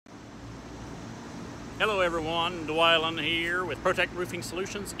Hello everyone, Dwylan here with PROTECH Roofing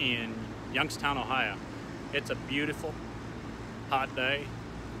Solutions in Youngstown, Ohio. It's a beautiful, hot day,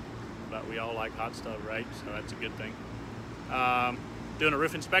 but we all like hot stuff, right? So that's a good thing. Doing a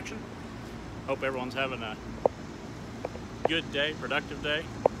roof inspection. Hope everyone's having a good day, productive day.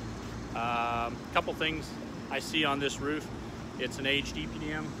 Couple things I see on this roof. It's an aged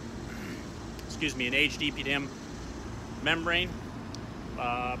EPDM, an aged EPDM membrane.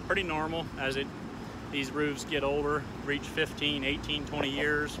 Pretty normal as these roofs get older, reach 15, 18, 20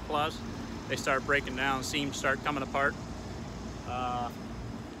 years plus. They start breaking down, seams start coming apart.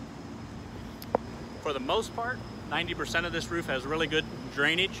 For the most part, 90% of this roof has really good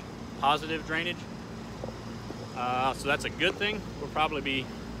drainage, positive drainage. So that's a good thing. We'll probably be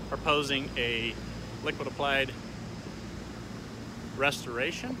proposing a liquid applied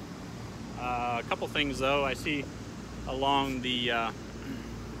restoration. A couple things though, I see along the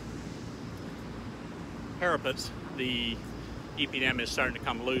parapets, the EPDM is starting to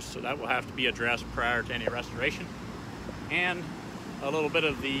come loose, so that will have to be addressed prior to any restoration. And a little bit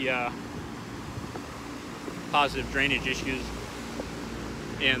of the positive drainage issues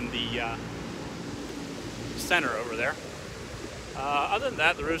in the center over there. Other than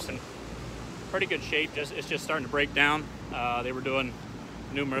that, the roof's in pretty good shape. It's just starting to break down. They were doing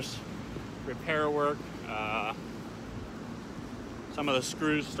numerous repair work. Some of the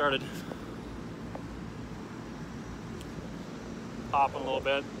screws started popping a little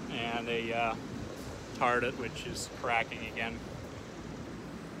bit, and they tarred it, which is cracking again.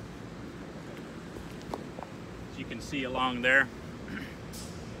 As you can see along there,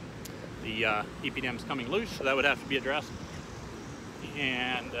 the EPDM is coming loose, so that would have to be addressed.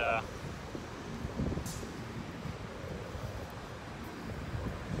 And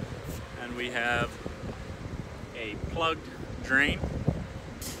we have a plugged drain,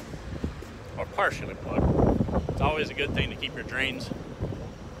 or partially plugged. It's always a good thing to keep your drains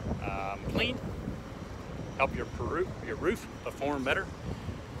clean, help your roof perform better.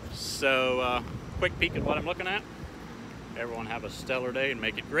 So quick peek at what I'm looking at. Everyone have a stellar day and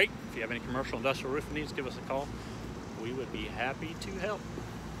make it great. If you have any commercial industrial roofing needs, give us a call. We would be happy to help.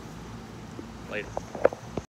 Later.